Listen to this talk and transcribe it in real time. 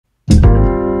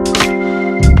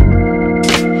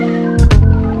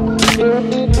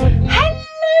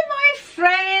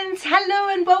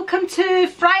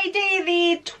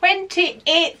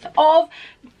28th of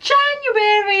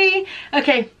January.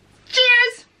 Okay,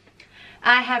 cheers.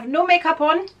 I have no makeup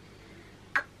on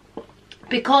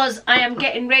because I am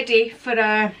getting ready for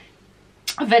a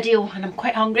video and I'm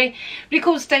quite hungry.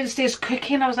 Rico's downstairs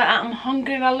cooking. I was like, I'm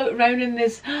hungry, and I looked around and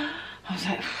there's, I was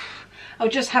like, I'll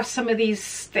just have some of these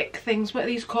stick things. What are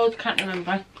these called? Can't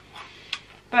remember.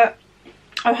 But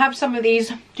I'll have some of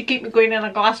these to keep me going, and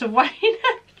a glass of wine. It's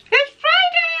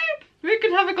Friday! We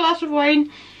can have a glass of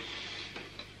wine.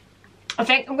 I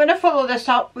think I'm going to follow this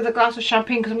up with a glass of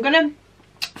champagne because I'm going to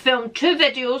film 2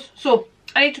 videos. So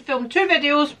I need to film 2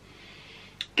 videos,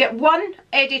 get one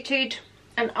edited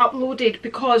and uploaded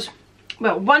because,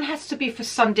 well, one has to be for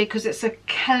Sunday because it's a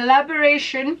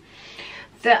collaboration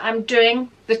that I'm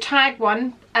doing, the tag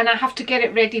one, and I have to get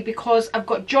it ready because I've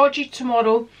got Georgie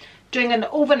tomorrow doing an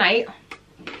overnight.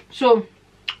 So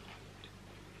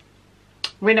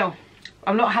we know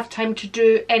I'll not have time to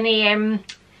do any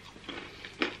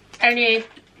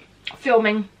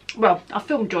filming. Well, I'll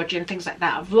film Georgie and things like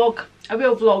that. I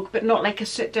will vlog, but not like a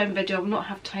sit down video. I'll not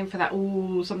have time for that.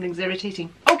 Oh, something's irritating.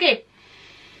 Okay,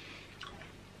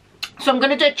 so I'm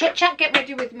going to do a chit chat, get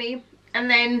ready with me, and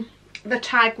then the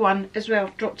tag one as well.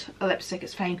 I've dropped a lipstick,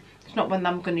 it's fine. It's not one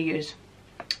that I'm going to use.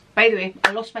 By the way,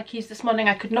 I lost my keys this morning.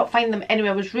 I could not find them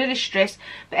anywhere. I was really stressed.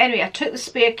 But anyway, I took the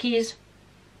spare keys,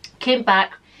 came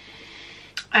back,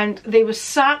 and they were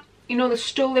sat, you know, the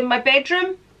stool in my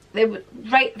bedroom. They were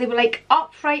like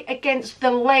upright against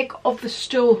the leg of the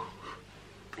stool.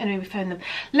 Anyway, we found them.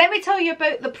 Let me tell you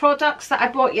about the products that I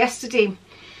bought yesterday,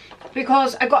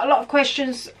 because I got a lot of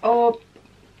questions of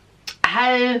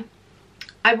how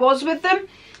I was with them.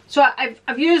 So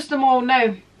I've used them all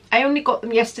now. I only got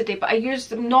them yesterday, but I use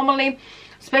them normally,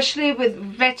 especially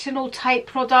with retinol type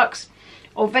products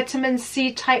or vitamin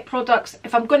C type products.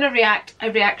 If I'm going to react, I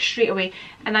react straight away,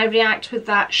 and I react with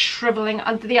that shriveling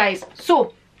under the eyes.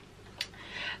 So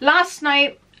last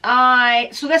night,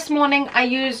 so this morning I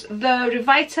use the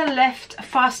REVITALIFT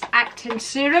Fast Acting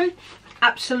Serum.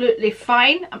 Absolutely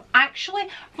fine. I've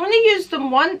only used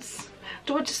them once.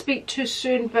 Don't want to speak too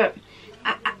soon, but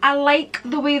I like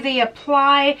the way they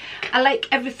apply. I like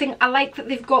everything. I like that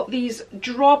they've got these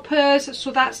droppers. So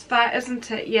that's that,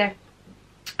 isn't it? Yeah.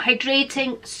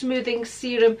 Hydrating, smoothing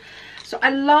serum. So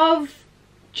I love,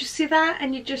 do you see that?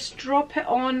 And you just drop it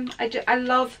on. I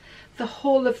love the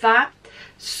whole of that.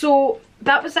 So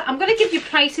that was it. I'm going to give you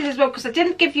prices as well, because I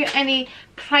didn't give you any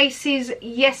prices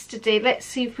yesterday. Let's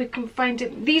see if we can find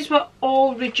it. These were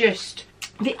all reduced.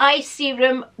 The eye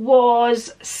serum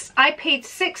was, I paid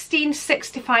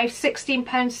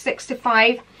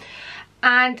 £16.65,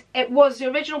 and it was,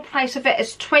 the original price of it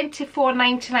is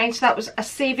 £24.99, so that was a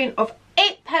saving of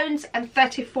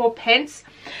 £8.34.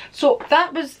 So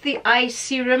that was the eye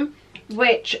serum,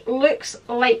 which looks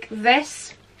like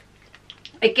this.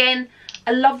 Again,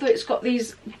 I love that it's got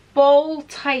these ball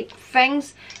type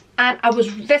things. And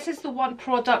this is the one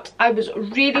product I was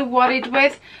really worried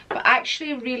with, but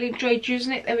actually really enjoyed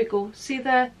using it. There we go. See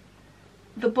the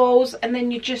balls, and then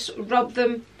you just rub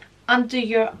them under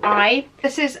your eye.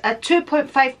 This is a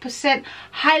 2.5%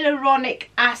 hyaluronic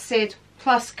acid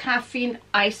plus caffeine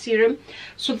eye serum.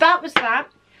 So that was that.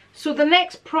 So the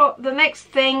next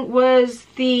thing was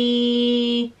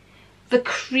the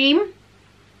cream.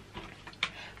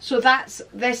 So that's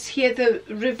this here, the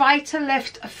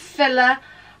REVITALIFT Filler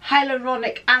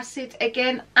Hyaluronic Acid,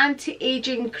 again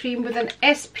anti-aging cream with an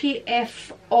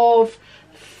SPF of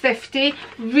 50.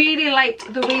 Really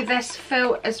liked the way this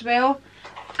felt as well,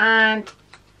 and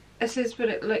this is what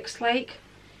it looks like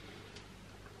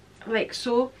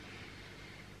so.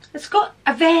 It's got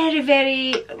a very,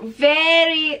 very,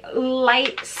 very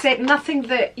light scent, nothing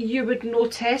that you would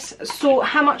notice. So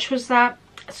how much was that?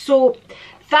 So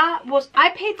that was, I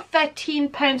paid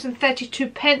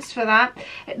 £13.32 for that.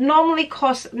 It normally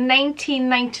costs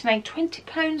 £19.99,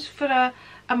 £20 for a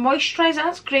moisturiser.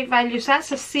 That's great value. So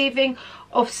that's a saving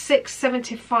of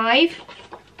 £6.75.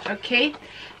 Okay,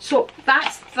 so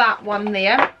that's that one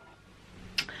there.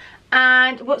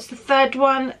 And what's the third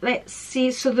one? Let's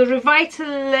see. So the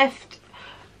REVITALIFT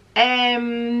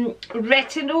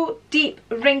Retinol Deep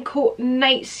Wrinkle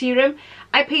Night Serum.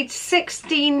 I paid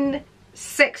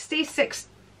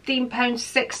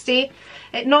 £16.60.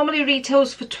 It normally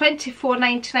retails for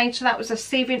 £24.99, so that was a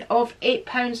saving of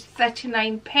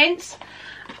 £8.39.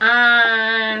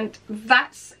 And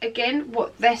that's again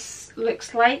what this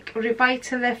looks like,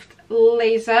 REVITALIFT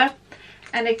Laser.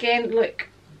 And again, look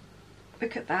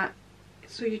at that.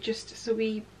 So you just,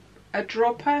 a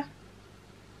dropper.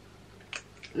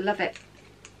 Love it.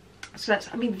 So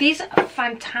that's, I mean, these are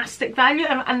fantastic value,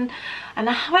 and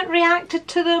I haven't reacted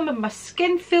to them, and my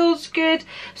skin feels good.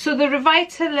 So the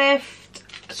REVITALIFT,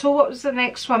 so what was the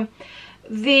next one?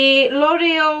 The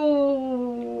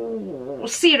L'Oreal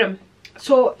Serum.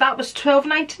 So that was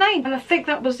 $12.99, and I think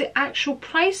that was the actual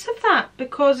price of that,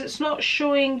 because it's not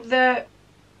showing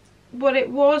what it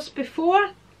was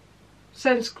before.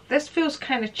 Sounds, this feels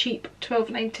kind of cheap,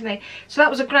 $12.99. So that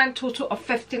was a grand total of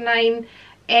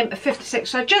 $59.56.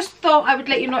 So I just thought I would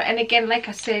let you know. And again, like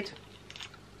I said,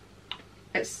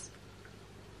 it's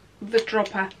the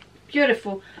dropper.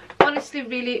 Beautiful. Honestly,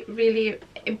 really, really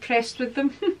impressed with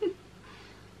them.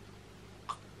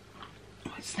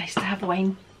 It's nice to have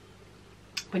wine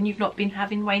when you've not been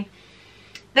having wine.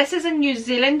 This is a New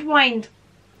Zealand wine.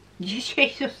 It's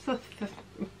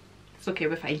okay,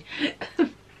 we're fine.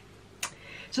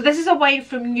 So this is a wine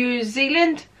from New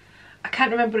Zealand. I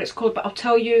can't remember what it's called, but I'll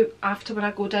tell you after when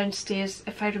I go downstairs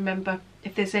if I remember,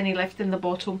 if there's any left in the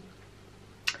bottle.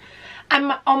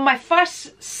 And on my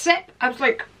first sip, I was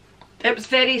like, it was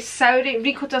very soury.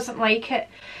 Rico doesn't like it.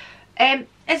 It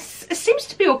seems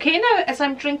to be okay now as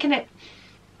I'm drinking it.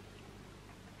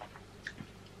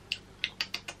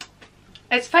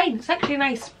 It's fine. It's actually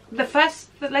nice. The first,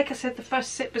 like I said, the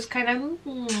first sip was kind of,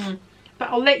 but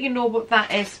I'll let you know what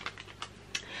that is,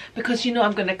 because you know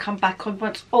I'm going to come back on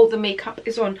once all the makeup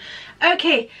is on.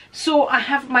 Okay, so I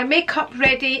have my makeup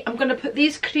ready. I'm going to put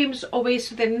these creams away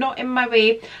so they're not in my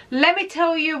way. Let me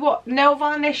tell you what nail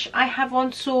varnish I have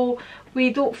on, so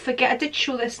we don't forget. I did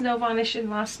show this nail varnish in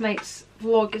last night's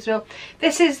vlog as well.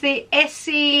 This is the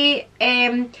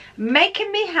SERUM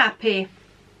Making Me Happy.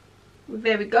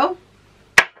 There we go.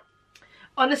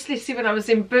 Honestly, see, when I was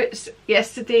in Boots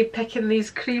yesterday picking these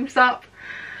creams up,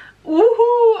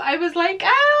 woohoo, I was like,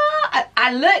 ah!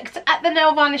 I looked at the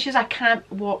nail varnishes. I can't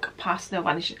walk past nail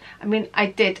varnishes. I mean, I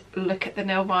did look at the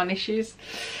nail varnishes.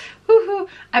 Woohoo!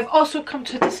 I've also come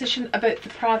to a decision about the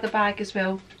Prada bag as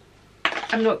well.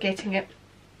 I'm not getting it.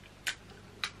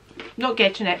 Not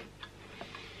getting it.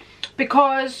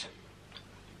 Because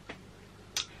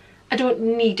I don't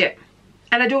need it.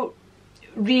 And I don't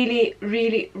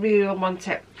really want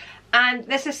it. And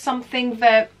this is something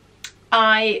that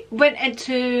I went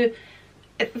into.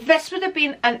 This would have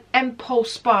been an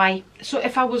impulse buy. So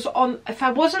if I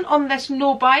wasn't on this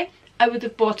no buy, I would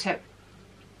have bought it.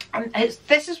 And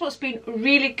this is what's been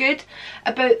really good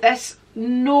about this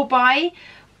no buy.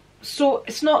 So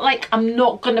it's not like I'm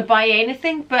not gonna buy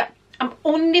anything, but I'm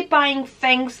only buying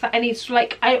things that I need. So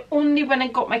like, I only went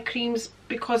and got my creams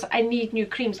because I need new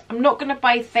creams. I'm not gonna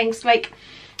buy things like,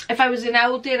 if I was in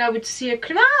Aldi and I would see a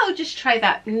cream, I'll just try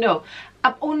that. No,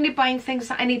 I'm only buying things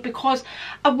that I need because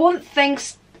I want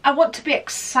things, I want to be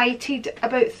excited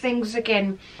about things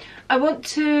again. I want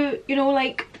to, you know,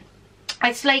 like,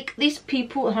 it's like these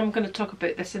people, and I'm going to talk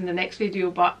about this in the next video,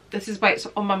 but this is why it's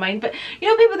on my mind. But you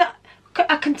know, people that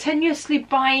are continuously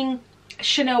buying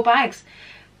Chanel bags,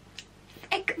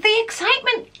 the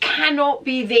excitement cannot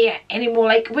be there anymore.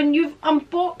 Like when you've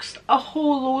unboxed a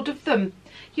whole load of them,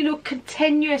 you know,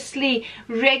 continuously,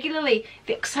 regularly,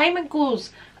 the excitement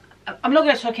goes. I'm not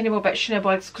going to talk anymore about Chanel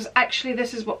bags because actually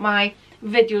this is what my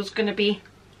video is going to be.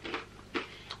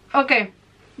 Okay,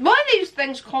 what are these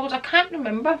things called? I can't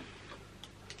remember.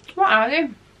 What are they?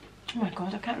 Oh my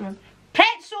god, I can't remember.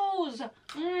 Pretzels!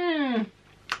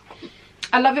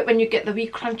 I love it when you get the wee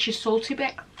crunchy salty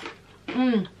bit.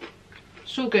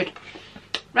 So good.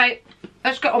 Right,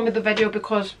 let's get on with the video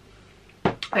because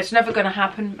it's never going to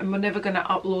happen and we're never going to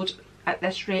upload at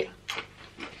this rate.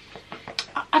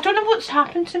 I don't know what's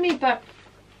happened to me, but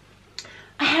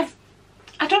I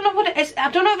don't know what it is.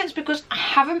 I don't know if it's because I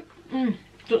haven't...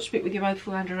 don't speak with your mouth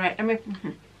full, Andrew, right? I mean...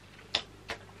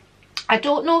 I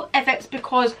don't know if it's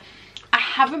because I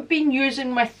haven't been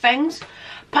using my things,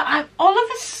 but all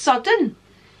of a sudden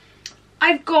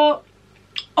I've got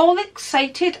all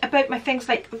excited about my things.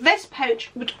 Like this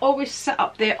pouch would always sit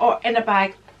up there or in a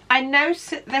bag. I now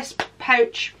sit this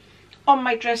pouch on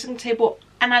my dressing table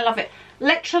and I love it.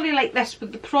 Literally like this,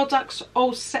 with the products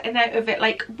all sitting out of it,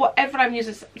 like whatever I'm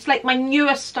using. It's like my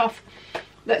newest stuff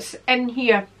that's in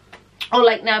here. Or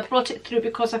like now I brought it through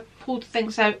because I pulled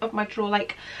things out of my drawer.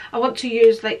 Like I want to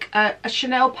use like a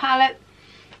Chanel palette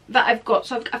that I've got,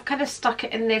 so I've kind of stuck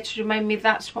it in there to remind me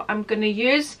that's what I'm going to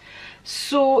use.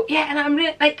 So yeah, and I'm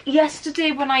really, like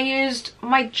yesterday when I used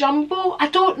my jumbo, I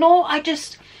don't know, I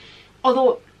just,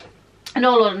 although in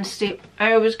all honesty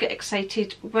I always get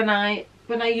excited when I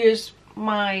use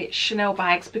my Chanel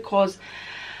bags because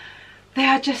they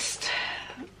are just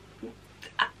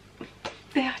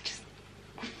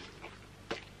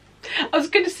I was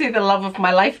going to say the love of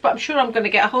my life, but I'm sure I'm going to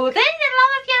get a whole, "This is the love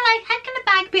of your life, how can I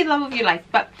buy bag be the love of your life,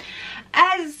 but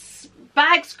as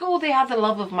bags go, they are the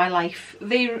love of my life.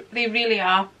 They really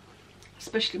are,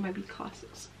 especially my wee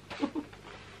classics.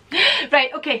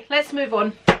 Right, okay, let's move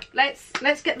on.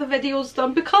 Let's get the videos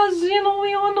done, because you know,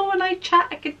 we all know when I chat,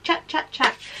 I can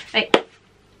chat. Right,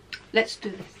 let's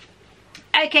do this.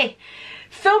 Okay,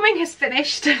 filming has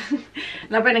finished and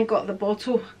I went and got the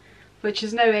bottle, which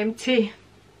is now empty.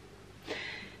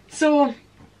 So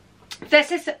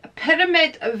this is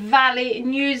Pyramid Valley,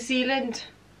 New Zealand,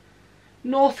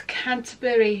 North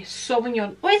Canterbury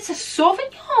Sauvignon. Oh, it's a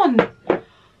Sauvignon.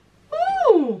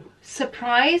 Oh,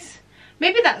 surprise.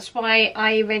 Maybe that's why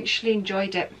I eventually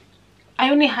enjoyed it. I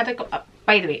only had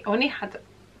by the way, I only had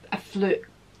a flute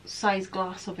size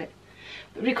glass of it.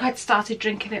 But Rico had started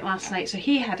drinking it last night, so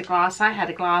he had a glass, I had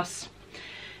a glass.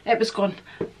 It was gone.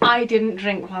 I didn't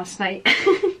drink last night.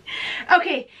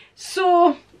 Okay,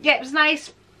 so yeah, it was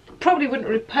nice. Probably wouldn't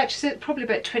repurchase it. Probably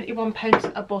about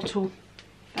 £21 a bottle.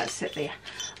 That's it there.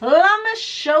 Let me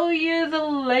show you the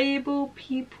label,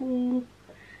 people.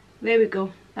 There we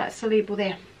go. That's the label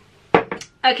there.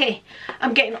 Okay,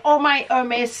 I'm getting all my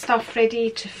Hermes stuff ready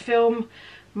to film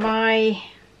my,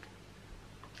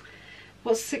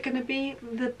 what's it gonna be?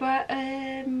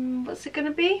 What's it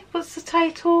gonna be? What's the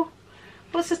title?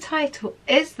 What's the title?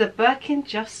 Is the Birkin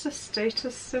just a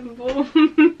status symbol?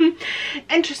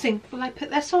 Interesting. Will I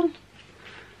put this on?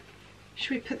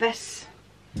 Should we put this?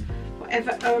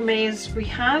 Whatever Hermes we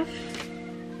have.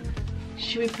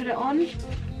 Should we put it on?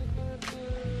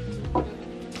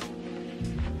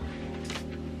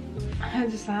 How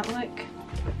does that look?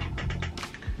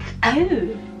 Oh,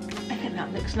 I think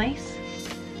that looks nice.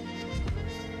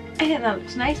 I think that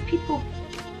looks nice, people.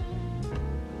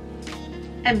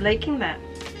 I'm liking that.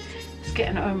 Let's get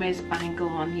an Hermes bangle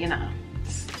on, you know.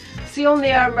 It's the only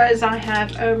Hermes I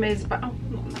have. Hermes, but oh,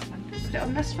 not on that one. Put it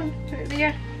on this one. Put it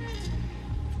there.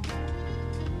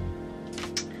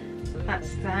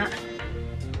 That's that.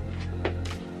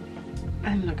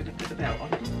 I'm not going to put the belt on,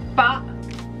 but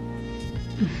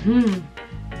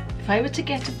if I were to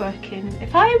get a Birkin,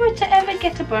 if I were to ever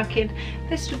get a Birkin,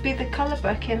 this would be the colour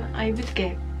Birkin I would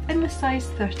get, in the size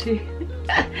 30.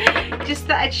 Just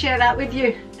thought I'd share that with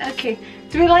you. Okay,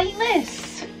 do we like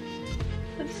this?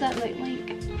 What does that look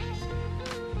like?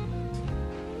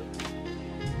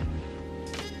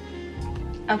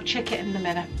 I'll check it in the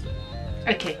mirror.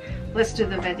 Okay, let's do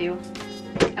the video.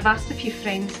 I've asked a few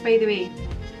friends, by the way,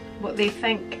 what they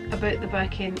think about the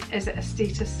Birkin. Is it a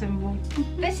status symbol?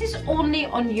 This is only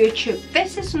on YouTube.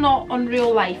 This is not on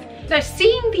real life. Now,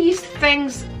 seeing these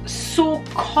things so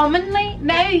commonly,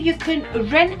 now you can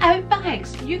rent out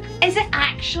bags. Is it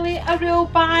actually a real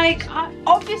bag?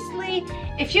 Obviously,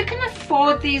 if you can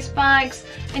afford these bags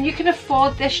and you can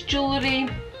afford this jewellery,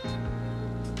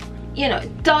 you know,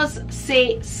 it does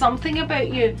say something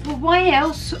about you. But why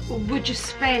else would you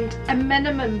spend a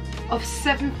minimum of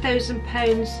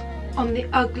 £7,000 on the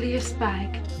ugliest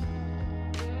bag?